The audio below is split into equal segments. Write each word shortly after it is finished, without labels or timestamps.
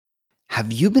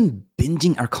Have you been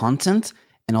binging our content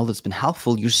and although it's been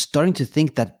helpful, you're starting to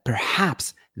think that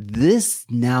perhaps this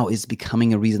now is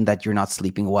becoming a reason that you're not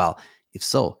sleeping well? If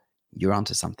so, you're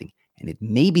onto something. And it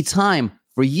may be time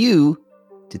for you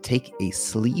to take a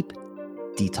sleep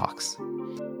detox.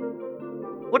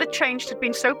 What had changed had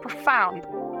been so profound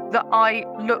that I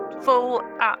looked full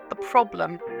at the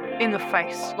problem in the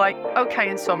face. Like, okay,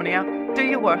 insomnia, do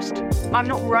your worst. I'm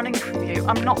not running from you.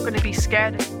 I'm not going to be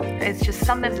scared. It's just,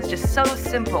 sometimes it's just so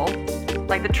simple.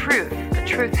 Like the truth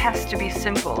has to be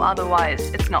simple.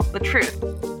 Otherwise, it's not the truth.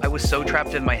 I was so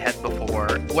trapped in my head before.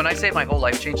 When I say my whole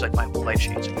life changed, like my whole life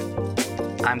changed.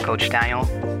 I'm Coach Daniel,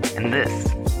 and this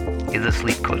is the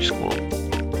Sleep Coach School.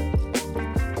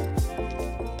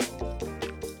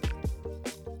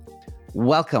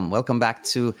 Welcome back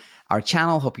to our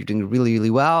channel. Hope you're doing really,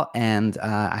 really well. And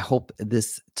I hope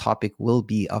this topic will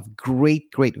be of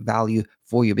great value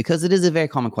for you because it is a very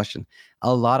common question.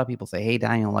 A lot of people say, hey,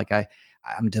 Daniel, like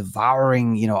I'm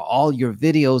devouring, all your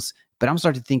videos, but I'm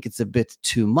starting to think it's a bit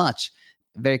too much.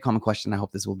 Very common question. I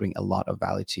hope this will bring a lot of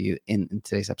value to you in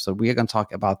today's episode. We are going to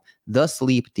talk about the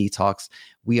sleep detox.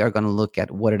 We are going to look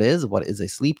at what it is. What is a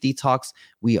sleep detox?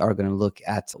 We are going to look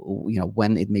at,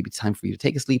 when it may be time for you to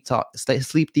take a sleep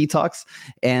detox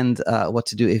and what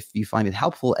to do if you find it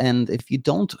helpful and if you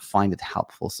don't find it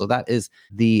helpful. So that is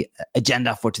the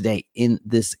agenda for today in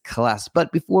this class.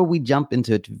 But before we jump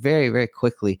into it very, very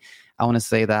quickly, I want to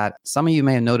say that some of you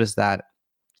may have noticed that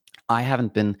I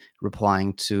haven't been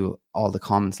replying to all the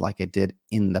comments like I did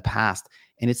in the past.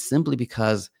 And it's simply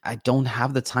because I don't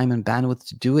have the time and bandwidth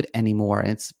to do it anymore. And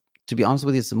it's, to be honest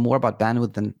with you, it's more about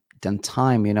bandwidth than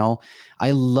time,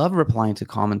 I love replying to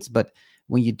comments, but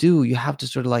when you do, you have to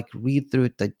sort of like read through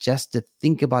it, digest it,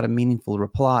 think about a meaningful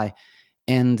reply.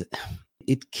 And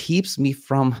it keeps me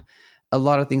from a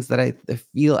lot of things that I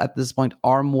feel at this point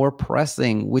are more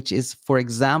pressing, which is, for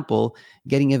example,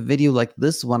 getting a video like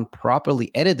this one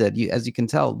properly edited. As you can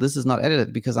tell, this is not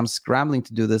edited because I'm scrambling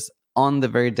to do this on the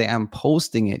very day I'm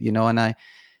posting it, and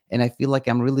I feel like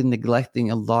I'm really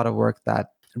neglecting a lot of work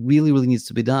that really, really needs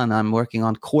to be done. I'm working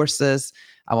on courses.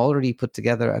 I've already put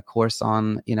together a course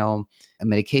on,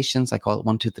 medications. I call it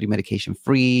 1, 2, 3 medication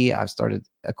free. I've started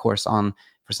a course on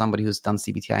for somebody who's done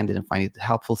CBTI and didn't find it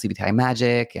helpful, CBTI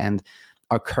Magic, and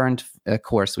our current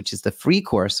course, which is the free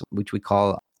course, which we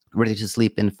call Ready to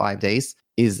Sleep in 5 Days,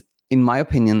 is, in my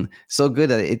opinion, so good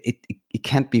that it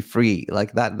can't be free.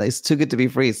 Like that, it's too good to be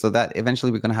free. So that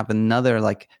eventually we're going to have another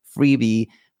like freebie,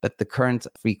 but the current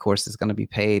free course is going to be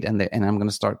paid, and I'm going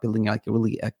to start building like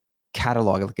a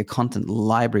catalog, like a content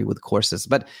library with courses.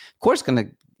 But of course, going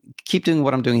to keep doing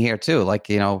what I'm doing here too, like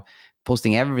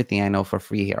posting everything I know for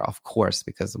free here, of course,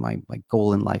 because my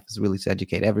goal in life is really to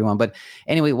educate everyone. But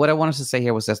anyway, what I wanted to say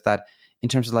here was just that in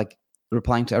terms of like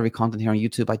replying to every content here on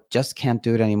YouTube, I just can't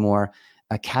do it anymore.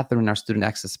 Catherine, our student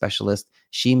access specialist,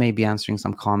 she may be answering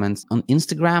some comments on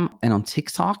Instagram and on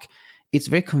TikTok. It's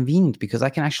very convenient because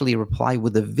I can actually reply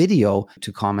with a video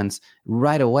to comments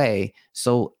right away.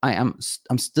 So I'm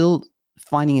still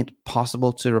finding it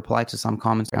possible to reply to some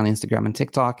comments on Instagram and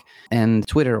TikTok, and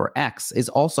Twitter or X is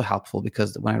also helpful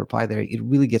because when I reply there, it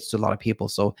really gets to a lot of people.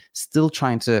 So still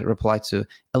trying to reply to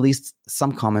at least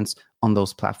some comments on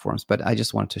those platforms, but I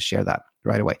just wanted to share that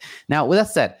right away. Now, with that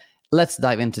said, let's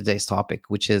dive into today's topic,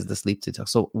 which is the sleep detox.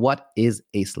 So what is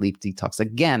a sleep detox?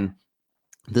 Again,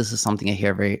 this is something I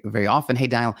hear very, very often. Hey,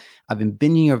 Daniel, I've been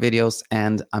binging your videos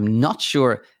and I'm not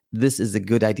sure this is a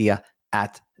good idea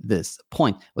at this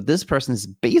point. What this person is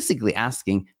basically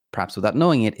asking, perhaps without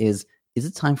knowing it, is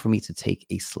it time for me to take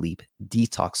a sleep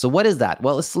detox? So what is that?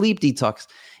 Well, a sleep detox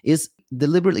is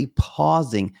deliberately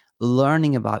pausing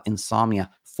learning about insomnia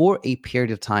for a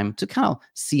period of time to kind of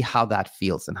see how that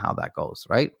feels and how that goes,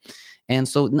 right? And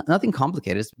so nothing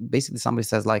complicated. It's basically somebody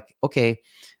says like, okay,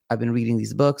 I've been reading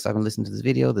these books, I've been listening to this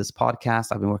video, this podcast,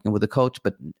 I've been working with a coach,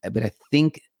 but I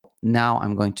think now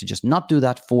I'm going to just not do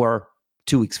that for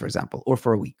 2 weeks, for example, or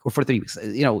for a week, or for 3 weeks,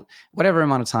 whatever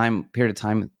amount of time, period of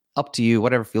time, up to you,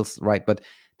 whatever feels right. But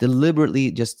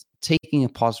deliberately just taking a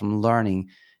pause from learning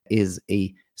is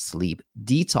a sleep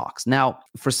detox. Now,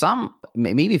 for some,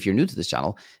 maybe if you're new to this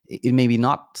channel, it may be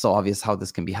not so obvious how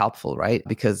this can be helpful, right?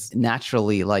 Because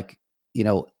naturally,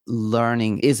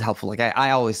 learning is helpful. Like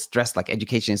I always stress, like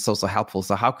education is so helpful.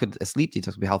 So how could a sleep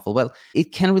detox be helpful? Well,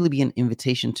 it can really be an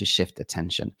invitation to shift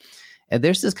attention. And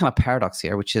there's this kind of paradox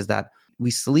here, which is that we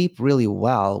sleep really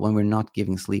well when we're not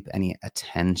giving sleep any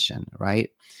attention, right?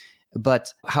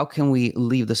 But how can we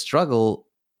leave the struggle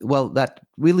well, that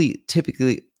really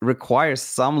typically requires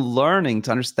some learning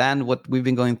to understand what we've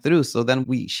been going through. So then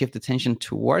we shift attention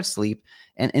towards sleep.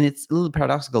 And it's a little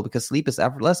paradoxical because sleep is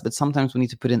effortless, but sometimes we need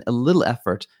to put in a little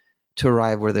effort to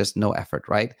arrive where there's no effort,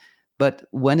 right? But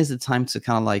when is it time to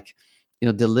kind of like,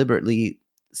 deliberately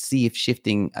see if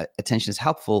shifting attention is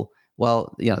helpful?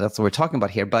 Well, that's what we're talking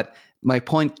about here. But my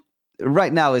point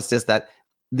right now is just that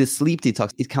the sleep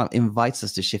detox, it kind of invites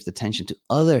us to shift attention to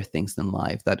other things in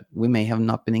life that we may have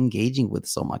not been engaging with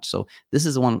so much. So this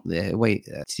is one way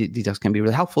detox can be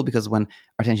really helpful, because when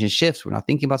our attention shifts, we're not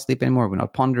thinking about sleep anymore. We're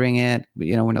not pondering it.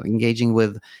 We're not engaging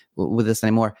with this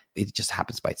anymore. It just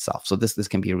happens by itself. So this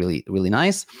can be really, really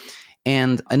nice.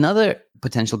 And another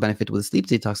potential benefit with sleep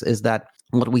detox is that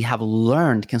what we have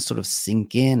learned can sort of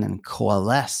sink in and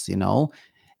coalesce,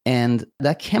 and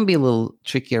that can be a little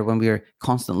trickier when we're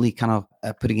constantly kind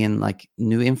of putting in like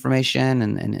new information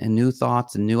and new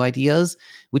thoughts and new ideas,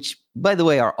 which, by the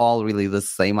way, are all really the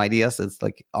same ideas. It's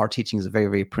like our teaching is very,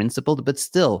 very principled, but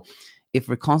still, if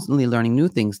we're constantly learning new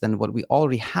things, then what we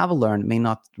already have learned may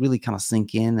not really kind of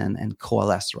sink in and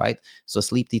coalesce, right? So a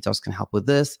sleep detox can help with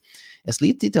this. A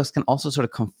sleep detox can also sort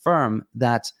of confirm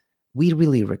that we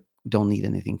really don't need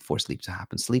anything for sleep to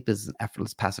happen. Sleep is an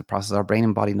effortless, passive process. Our brain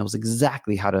and body knows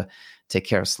exactly how to take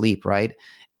care of sleep, right?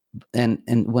 And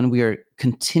when we are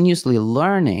continuously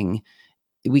learning,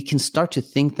 we can start to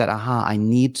think that, I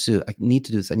need to do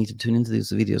this. I need to tune into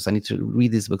these videos. I need to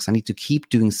read these books. I need to keep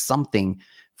doing something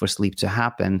for sleep to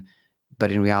happen.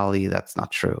 But in reality, that's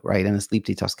not true, right? And the sleep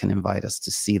detox can invite us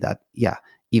to see that,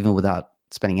 even without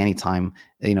spending any time,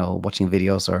 watching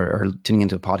videos or tuning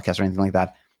into a podcast or anything like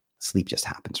that, sleep just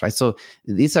happens, right? So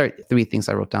these are 3 things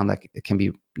I wrote down that can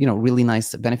be, really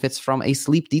nice benefits from a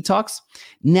sleep detox.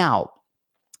 Now,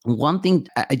 one thing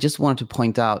I just wanted to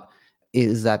point out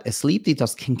is that a sleep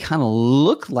detox can kind of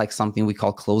look like something we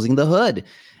call closing the hood.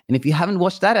 And if you haven't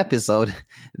watched that episode,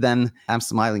 then I'm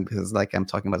smiling because like I'm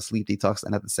talking about sleep detox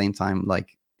and at the same time,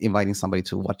 like inviting somebody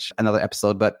to watch another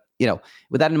episode. But,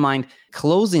 with that in mind,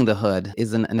 closing the hood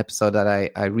is an episode that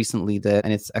I recently did,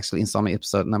 and it's actually Insomnia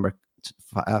episode number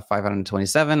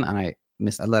 527, and I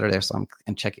missed a letter there, so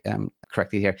I'm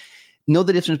corrected here. Know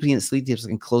the difference between sleep detox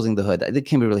and closing the hood. It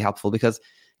can be really helpful because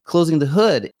closing the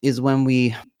hood is when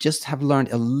we just have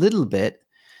learned a little bit,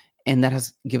 and that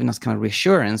has given us kind of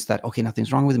reassurance that, okay,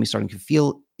 nothing's wrong with me, starting to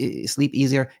feel sleep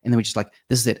easier, and then we're just like,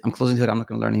 this is it, I'm closing the hood, I'm not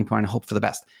going to learn anymore, and hope for the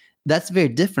best. That's very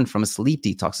different from a sleep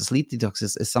detox. A sleep detox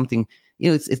is something,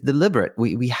 it's deliberate.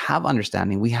 We have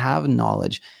understanding, we have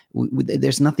knowledge.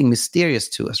 There's nothing mysterious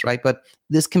to us, right? But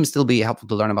this can still be helpful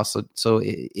to learn about. So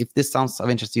if this sounds of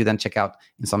interest to you, then check out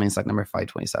Insomnia Insight number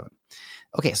 527.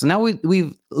 Okay, so now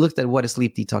we've looked at what a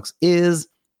sleep detox is,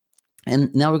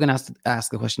 and now we're going to ask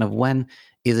the question of when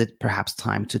is it perhaps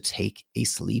time to take a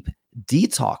sleep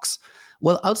detox?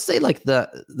 Well, I would say like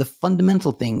the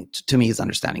fundamental thing to me is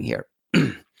understanding here.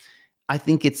 I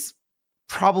think it's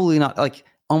probably not like,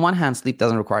 on one hand, sleep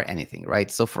doesn't require anything, right?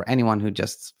 So for anyone who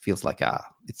just feels like,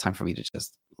 it's time for me to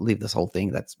just leave this whole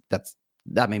thing,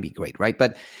 that may be great, right?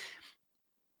 But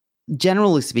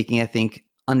generally speaking, I think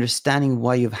understanding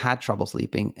why you've had trouble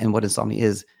sleeping and what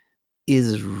insomnia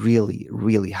is really,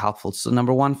 really helpful. So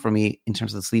number one for me in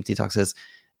terms of the sleep detox is,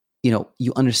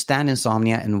 you understand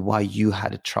insomnia and why you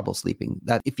had trouble sleeping.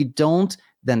 That if you don't,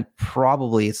 then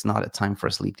probably it's not a time for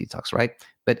a sleep detox, right?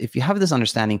 But if you have this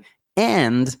understanding,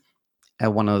 and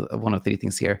one of 3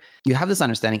 things here, you have this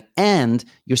understanding and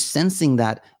you're sensing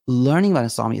that learning about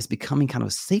insomnia is becoming kind of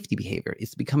a safety behavior.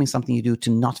 It's becoming something you do to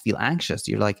not feel anxious.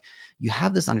 You're like, you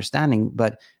have this understanding,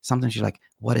 but sometimes you're like,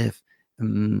 what if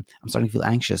I'm starting to feel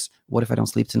anxious? What if I don't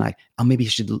sleep tonight? Maybe you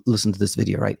should listen to this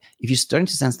video, right? If you're starting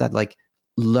to sense that like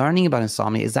learning about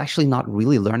insomnia is actually not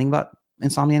really learning about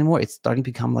insomnia anymore, it's starting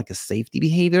to become like a safety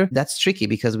behavior. That's tricky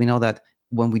because we know that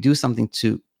when we do something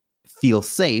to feel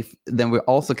safe, then we're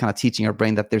also kind of teaching our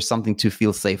brain that there's something to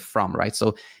feel safe from, right?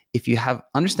 So if you have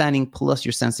understanding plus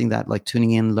you're sensing that like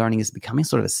tuning in, learning is becoming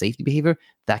sort of a safety behavior,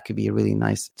 that could be a really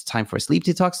nice time for a sleep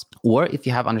detox. Or if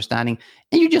you have understanding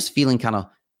and you're just feeling kind of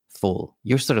full,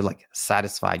 you're sort of like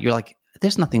satisfied, you're like,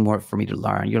 there's nothing more for me to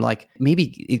learn. You're like, maybe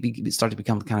it start to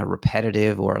become kind of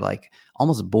repetitive or like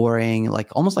almost boring, like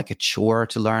almost like a chore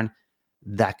to learn.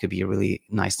 That could be a really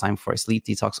nice time for a sleep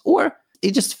detox. Or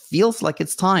it just feels like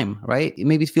it's time, right?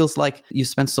 Maybe it feels like you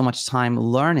spent so much time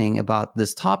learning about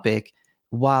this topic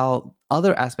while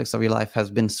other aspects of your life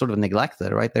has been sort of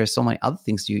neglected, right? There's so many other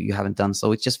things you haven't done.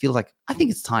 So it just feels like, I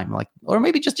think it's time, like, or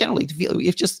maybe just generally to feel,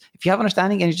 if you have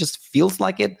understanding and it just feels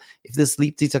like it, if this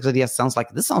sleep detox idea sounds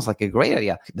like a great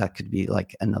idea, that could be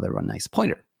like another nice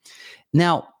pointer.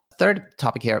 Now, third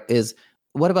topic here is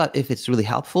what about if it's really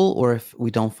helpful or if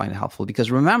we don't find it helpful?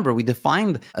 Because remember, we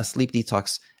defined a sleep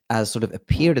detox as sort of a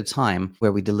period of time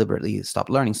where we deliberately stop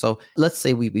learning. So let's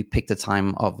say we picked a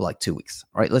time of like 2 weeks,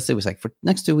 right? Let's say it was like, for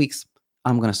next 2 weeks,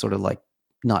 I'm going to sort of like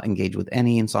not engage with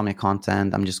any insomnia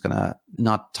content. I'm just going to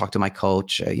not talk to my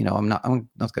coach. I'm not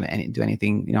going to do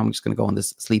anything. I'm just going to go on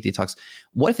this sleep detox.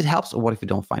 What if it helps, or what if you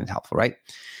don't find it helpful, right?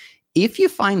 If you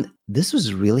find this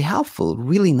was really helpful,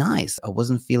 really nice, I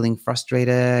wasn't feeling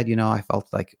frustrated, I felt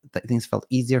like things felt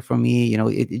easier for me,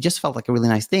 it just felt like a really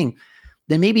nice thing,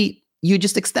 then maybe you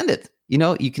just extend it.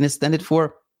 You can extend it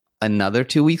for another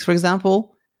 2 weeks, for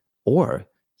example, or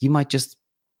you might just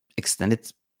extend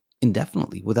it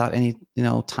indefinitely without any,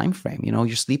 time frame.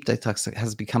 Your sleep detox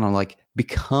has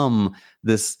become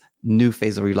this new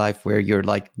phase of your life where you're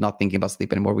like not thinking about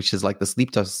sleep anymore, which is like the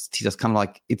sleep detox kind of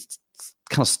like it's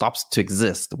kind of stops to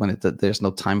exist when there's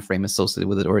no time frame associated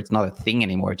with it, or it's not a thing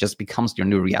anymore. It just becomes your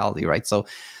new reality, right? So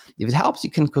if it helps, you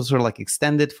can sort of like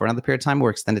extend it for another period of time or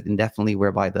extend it indefinitely,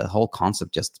 whereby the whole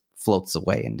concept just floats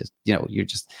away and just, you're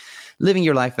just living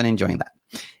your life and enjoying that.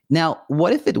 Now,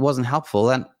 what if it wasn't helpful?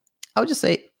 And I would just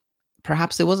say,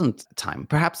 perhaps it wasn't time.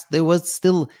 Perhaps there was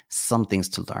still some things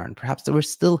to learn. Perhaps there were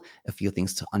still a few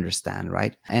things to understand,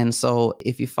 right? And so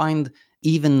if you find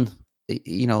even,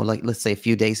 like let's say a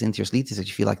few days into your sleep detox,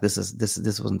 you feel like this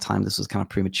wasn't time. This was kind of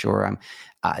premature.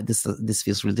 This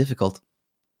feels really difficult.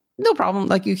 No problem.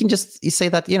 Like you say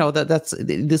that,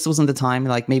 this wasn't the time.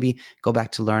 Like maybe go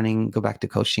back to learning, go back to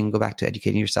coaching, go back to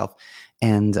educating yourself,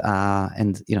 and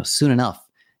soon enough,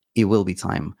 it will be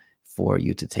time for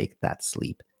you to take that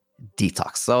sleep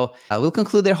detox. So we'll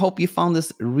conclude there. Hope you found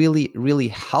this really, really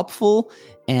helpful.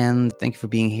 And thank you for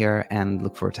being here, and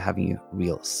look forward to having you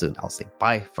real soon. I'll say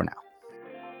bye for now.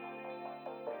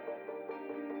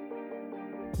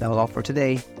 That was all for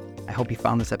today. I hope you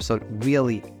found this episode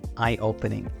really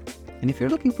eye-opening. And if you're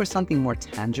looking for something more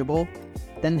tangible,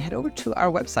 then head over to our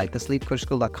website,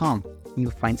 thesleepcoachschool.com. You'll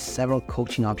find several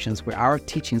coaching options where our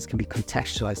teachings can be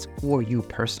contextualized for you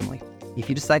personally. If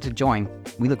you decide to join,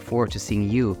 we look forward to seeing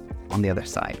you on the other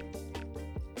side.